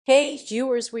Hey,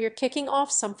 viewers, we are kicking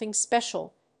off something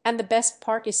special, and the best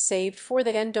part is saved for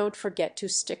the end. Don't forget to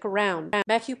stick around.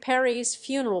 Matthew Perry's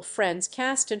funeral. Friends,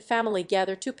 cast and family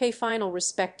gather to pay final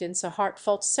respect in a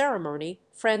heartfelt ceremony.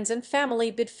 Friends and family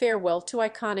bid farewell to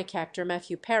iconic actor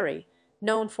Matthew Perry,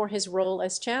 known for his role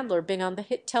as Chandler Bing on the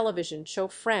hit television show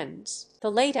Friends.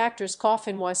 The late actor's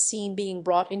coffin was seen being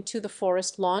brought into the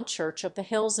Forest Lawn Church of the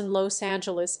Hills in Los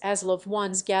Angeles as loved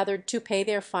ones gathered to pay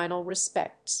their final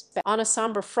respects. On a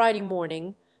somber Friday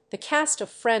morning, the cast of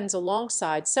Friends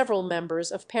alongside several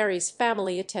members of Perry's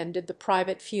family attended the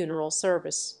private funeral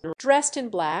service. Dressed in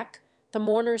black, the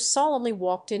mourners solemnly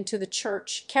walked into the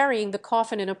church, carrying the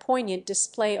coffin in a poignant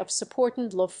display of support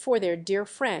and love for their dear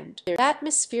friend. The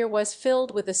atmosphere was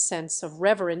filled with a sense of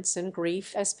reverence and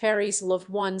grief as Perry's loved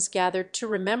ones gathered to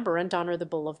remember and honor the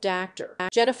beloved actor.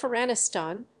 Jennifer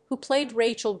Aniston, who played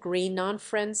Rachel Green on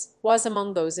Friends, was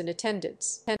among those in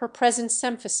attendance. Her presence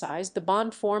emphasized the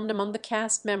bond formed among the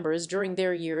cast members during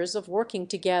their years of working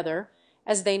together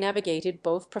as they navigated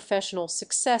both professional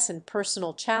success and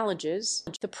personal challenges.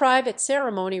 The private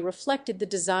ceremony reflected the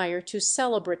desire to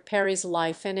celebrate Perry's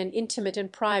life in an intimate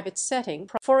and private setting.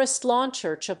 Forest Lawn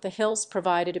Church of the Hills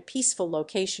provided a peaceful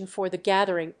location for the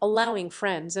gathering, allowing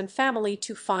friends and family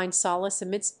to find solace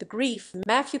amidst the grief.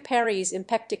 Matthew Perry's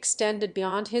impact extended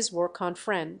beyond his work on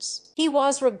Friends. He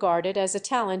was regarded as a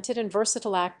talented and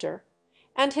versatile actor,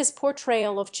 and his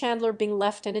portrayal of Chandler Bing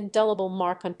left an indelible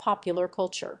mark on popular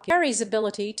culture. Perry's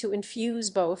ability to infuse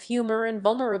both humor and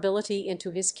vulnerability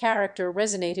into his character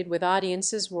resonated with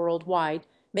audiences worldwide,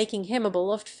 making him a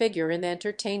beloved figure in the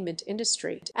entertainment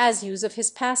industry. As news of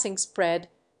his passing spread,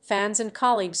 fans and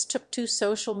colleagues took to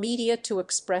social media to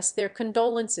express their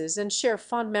condolences and share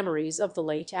fond memories of the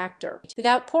late actor. The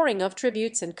outpouring of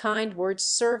tributes and kind words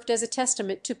served as a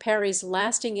testament to Perry's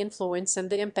lasting influence and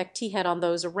the impact he had on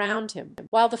those around him.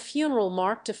 While the funeral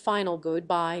marked a final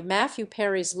goodbye, Matthew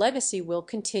Perry's legacy will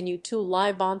continue to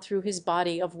live on through his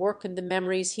body of work and the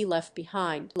memories he left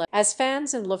behind. As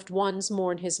fans and loved ones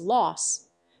mourn his loss,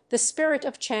 the spirit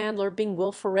of Chandler Bing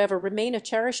will forever remain a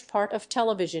cherished part of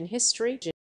television history.